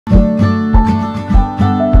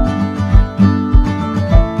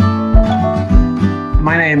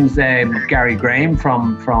name's Gary Graham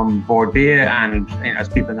from Bord Bia, and as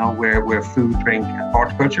people know, we're food, drink, and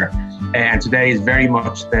horticulture. And today is very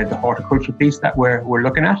much the horticulture piece that we're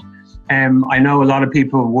looking at. I know a lot of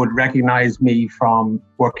people would recognise me from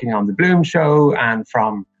working on the Bloom show and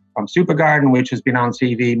from Super Garden, which has been on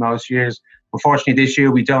TV most years. Unfortunately, this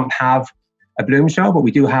year we don't have a Bloom show, but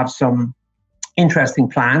we do have some interesting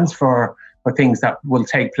plans for things that will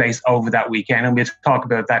take place over that weekend, and we'll talk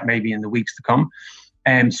about that maybe in the weeks to come.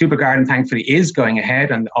 Super Garden, thankfully, is going ahead,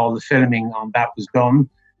 and all the filming on that was done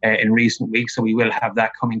in recent weeks, so we will have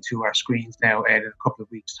that coming to our screens now in a couple of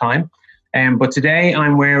weeks' time. But today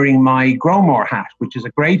I'm wearing my GroMór hat, which is a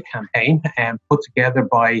great campaign put together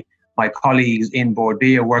by my colleagues in Bord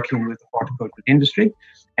Bia working with the horticultural industry,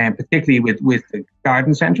 and particularly with the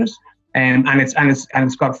garden centres. And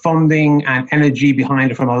it's got funding and energy behind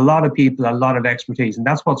it from a lot of people, a lot of expertise. And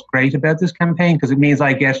that's what's great about this campaign, because it means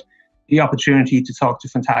I get the opportunity to talk to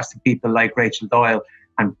fantastic people like Rachel Doyle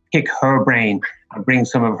and pick her brain and bring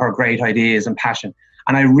some of her great ideas and passion.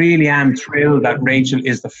 And I really am thrilled that Rachel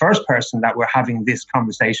is the first person that we're having this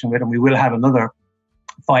conversation with, and we will have another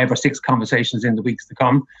 5 or 6 conversations in the weeks to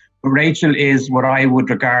come. But Rachel is what I would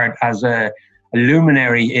regard as a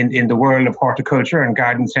luminary in the world of horticulture and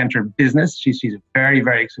garden centre business. She's a very,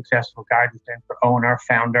 very successful garden centre owner,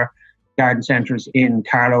 founder, garden centres in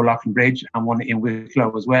Carlow, Loughlin Bridge, and one in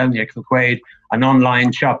Wicklow as well, near Kilquade, an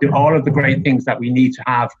online shop, all of the great things that we need to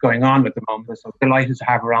have going on at the moment. So delighted to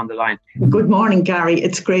have her on the line. Good morning, Gary.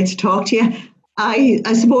 It's great to talk to you. I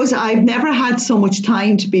suppose I've never had so much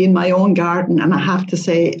time to be in my own garden, and I have to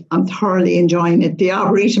say I'm thoroughly enjoying it. The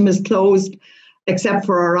Arboretum is closed except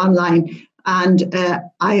for our online, and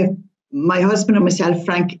my husband and myself,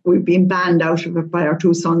 Frank, we've been banned out of it by our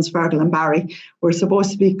 2 sons, Fergal and Barry. We're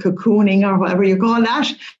supposed to be cocooning or whatever you call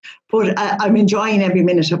that, but I'm enjoying every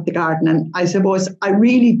minute of the garden. And I suppose I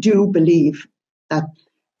really do believe that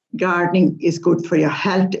gardening is good for your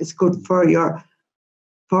health, it's good for your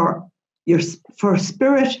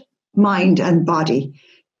spirit, mind and body.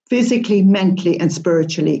 Physically, mentally and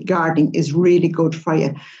spiritually, gardening is really good for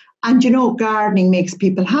you. And, gardening makes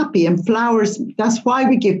people happy, and flowers, that's why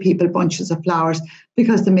we give people bunches of flowers,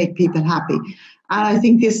 because they make people happy. And I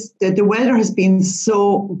think the weather has been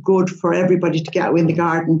so good for everybody to get out in the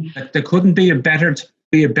garden. There couldn't be a better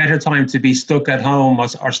time to be stuck at home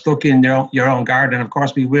or stuck in your own garden. Of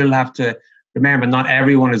course, we will have to remember not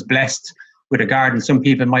everyone is blessed with a garden. Some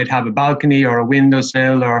people might have a balcony or a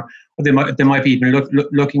windowsill, or they might be even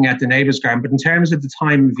looking at the neighbour's garden. But in terms of the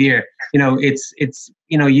time of year, it's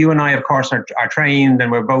you and I, of course, are trained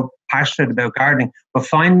and we're both passionate about gardening. But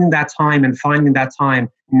finding that time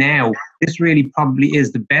now, this really probably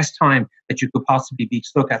is the best time that you could possibly be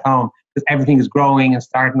stuck at home, because everything is growing and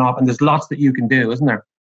starting up, and there's lots that you can do, isn't there?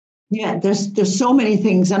 Yeah, there's so many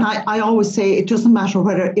things, and I always say it doesn't matter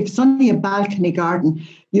whether, if it's only a balcony garden,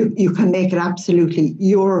 you can make it absolutely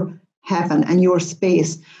your heaven and your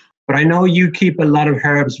space. But I know you keep a lot of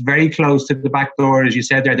herbs very close to the back door, as you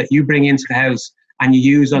said there, that you bring into the house and you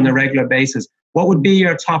use on a regular basis. What would be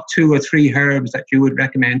your top 2 or 3 herbs that you would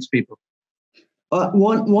recommend to people?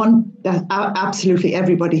 One that absolutely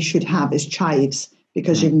everybody should have is chives,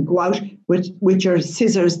 because you can go out with your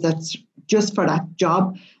scissors that's just for that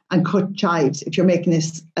job and cut chives if you're making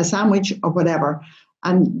a sandwich or whatever,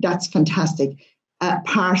 and that's fantastic.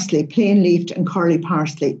 Parsley, plain leafed and curly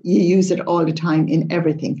parsley, you use it all the time in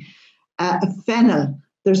everything. Fennel,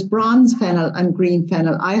 there's bronze fennel and green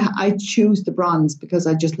fennel. I choose the bronze because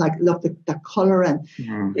I just love the colour, and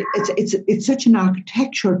it's such an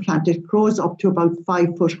architectural plant. It grows up to about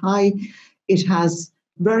 5 foot high. It has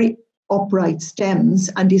very upright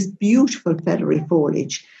stems and this beautiful feathery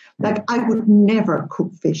foliage. I would never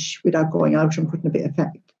cook fish without going out and putting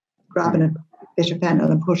grabbing a bit of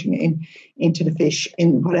fennel and putting it into the fish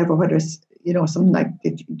in whether it's something like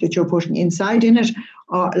that you're putting inside in it,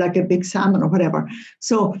 or like a big salmon or whatever.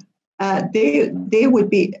 So they would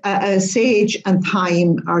be sage and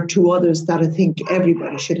thyme are 2 others that I think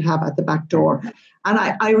everybody should have at the back door. And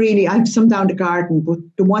I have some down the garden, but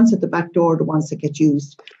the ones at the back door are the ones that get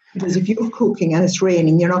used. Because if you're cooking and it's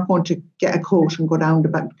raining, you're not going to get a coat and go down the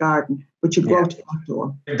back garden, but you go out to the back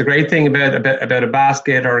door. The great thing about a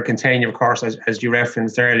basket or a container, of course, as you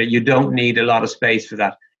referenced earlier, you don't need a lot of space for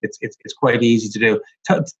that. It's quite easy to do.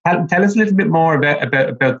 Tell us a little bit more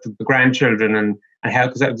about the grandchildren and how,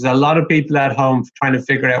 because there's a lot of people at home trying to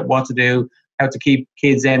figure out what to do, how to keep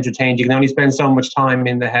kids entertained. You can only spend so much time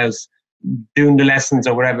in the house doing the lessons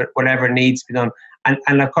or whatever needs to be done.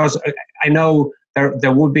 And of course, I know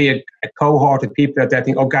there would be a cohort of people out there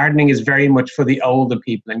think, oh, gardening is very much for the older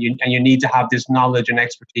people, and you need to have this knowledge and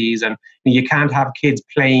expertise, and you can't have kids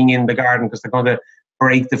playing in the garden because they're going to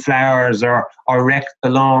break the flowers or wreck the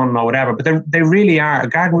lawn or whatever. But they really are. A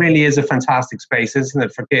garden really is a fantastic space, isn't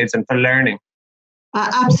it, for kids and for learning?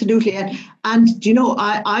 Absolutely. And you know,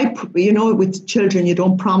 I with children, you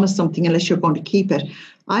don't promise something unless you're going to keep it.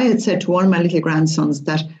 I had said to one of my little grandsons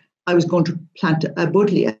that I was going to plant a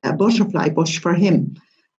buddleia, a butterfly bush for him.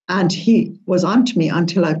 And he was on to me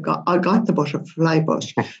until I got the butterfly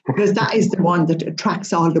bush, because that is the one that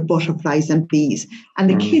attracts all the butterflies and bees. And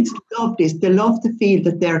the kids love this. They love to feel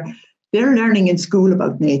that they're learning in school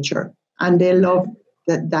about nature, and they love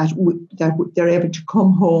that they're able to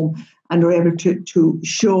come home and they're able to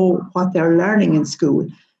show what they're learning in school,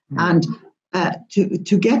 and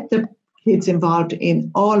to get the kids involved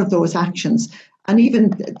in all of those actions. And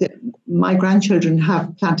even my grandchildren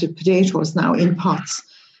have planted potatoes now in pots.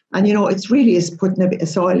 And, you know, it's really is putting a bit of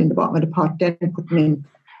soil in the bottom of the pot, then putting in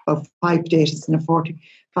about 5 potatoes in a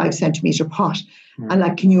 45 centimetre pot. And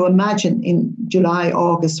like, can you imagine in July,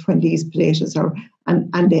 August, when these potatoes are,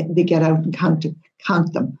 and they get out and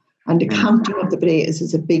count them. And the counting of the potatoes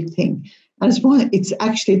is a big thing. And it's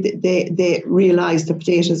actually, they realise the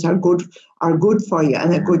potatoes are good for you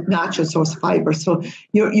and a good natural source of fibre. So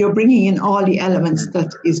you're bringing in all the elements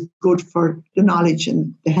that is good for the knowledge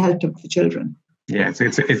and the health of the children. Yeah,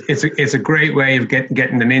 it's a great way of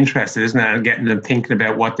getting them interested, isn't it? And getting them thinking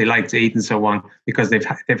about what they like to eat and so on, because they've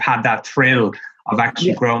had that thrill of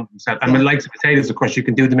actually growing themselves. And with likes of potatoes, of course, you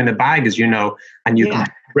can do them in a bag, as you know, and you can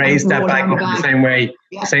raise that bag up in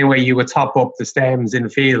the same way you would top up the stems in the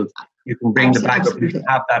field. You can bring the bag up. You can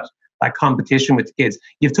have that competition with the kids.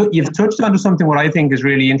 You've touched on something what I think is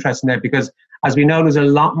really interesting there, because as we know, there's a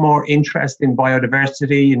lot more interest in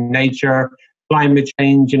biodiversity, in nature, climate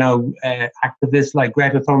change. You know, activists like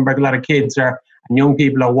Greta Thunberg, a lot of kids and young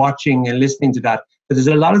people are watching and listening to that. But there's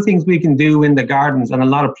a lot of things we can do in the gardens and a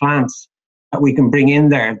lot of plants that we can bring in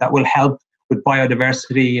there that will help with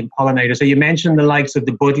biodiversity and pollinators. So you mentioned the likes of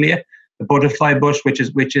the buddleia, the butterfly bush, which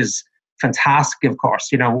is fantastic, of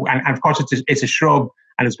course, you know, and of course it's a shrub,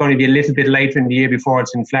 and it's going to be a little bit later in the year before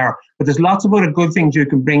it's in flower. But there's lots of other good things you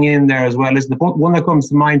can bring in there as well. Is the one that comes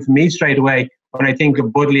to mind for me straight away when I think of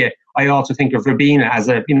buddleia. I also think of verbena as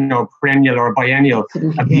a perennial or a biennial,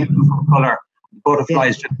 a beautiful colour.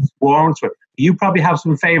 Butterflies just swarm to it. You probably have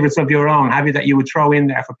some favourites of your own, have you, that you would throw in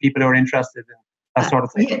there for people who are interested in that sort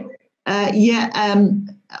of thing?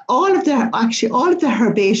 All of the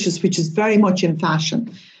herbaceous, which is very much in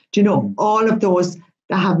fashion. Do you know, all of those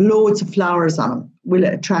that have loads of flowers on them will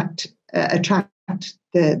attract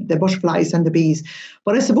the butterflies and the bees.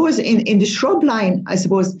 But I suppose in the shrub line, I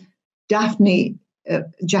suppose Daphne,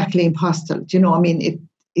 Jacqueline Postel, do you know, I mean,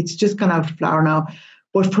 it's just gone out of flower now.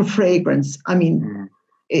 But for fragrance, I mean,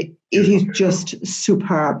 it is just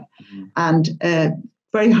superb and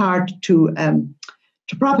very hard to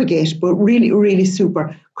propagate, but really, really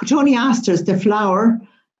super. Cotoneasters, the flower,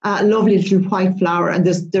 lovely little white flower, and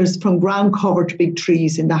there's from ground cover to big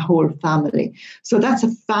trees in that whole family. So that's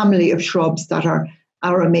a family of shrubs that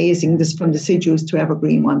are amazing. This from deciduous to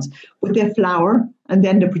evergreen ones. But they flower and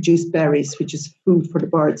then they produce berries, which is food for the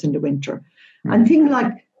birds in the winter. And things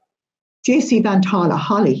like J.C. Vantala,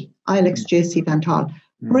 holly, Ilex J.C. Vantala,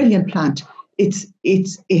 brilliant plant. It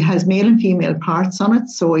has male and female parts on it,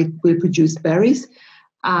 so it will produce berries,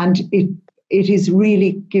 and it is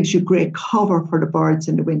really gives you great cover for the birds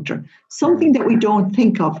in the winter. Something that we don't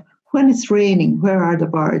think of when it's raining. Where are the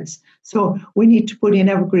birds? So we need to put in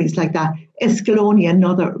evergreens like that. Escalonia,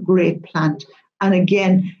 another great plant, and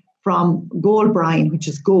again from gold brine, which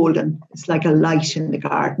is golden. It's like a light in the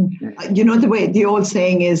garden. You know the way the old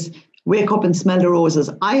saying is, wake up and smell the roses.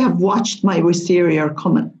 I have watched my wisteria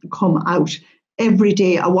come out every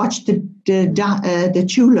day. I watched the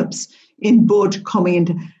tulips in bud coming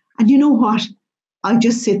into, and you know what? I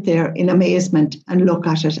just sit there in amazement and look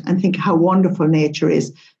at it and think how wonderful nature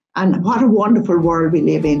is and what a wonderful world we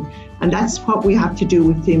live in. And that's what we have to do,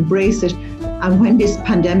 with to embrace it. And when this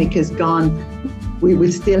pandemic is gone, we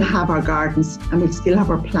will still have our gardens and we'll still have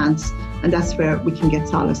our plants, and that's where we can get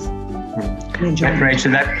solace.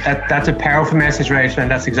 Rachel, that's a powerful message, Rachel,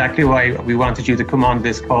 and that's exactly why we wanted you to come on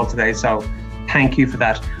this call today. So thank you for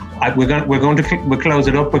that. We'll close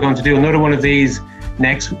it up. We're going to do another one of these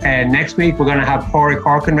next week. We're going to have Pádraig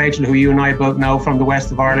Corkin, Rachel, who you and I both know from the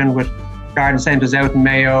west of Ireland, with garden centres out in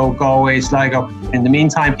Mayo, Galway, Sligo. In the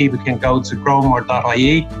meantime, people can go to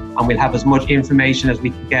gromór.ie and we'll have as much information as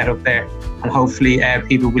we can get up there. And hopefully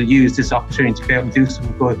people will use this opportunity to be able to do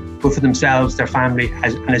some good for themselves, their family,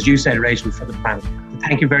 and as you said, Rachel, for the planet. So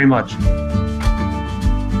thank you very much.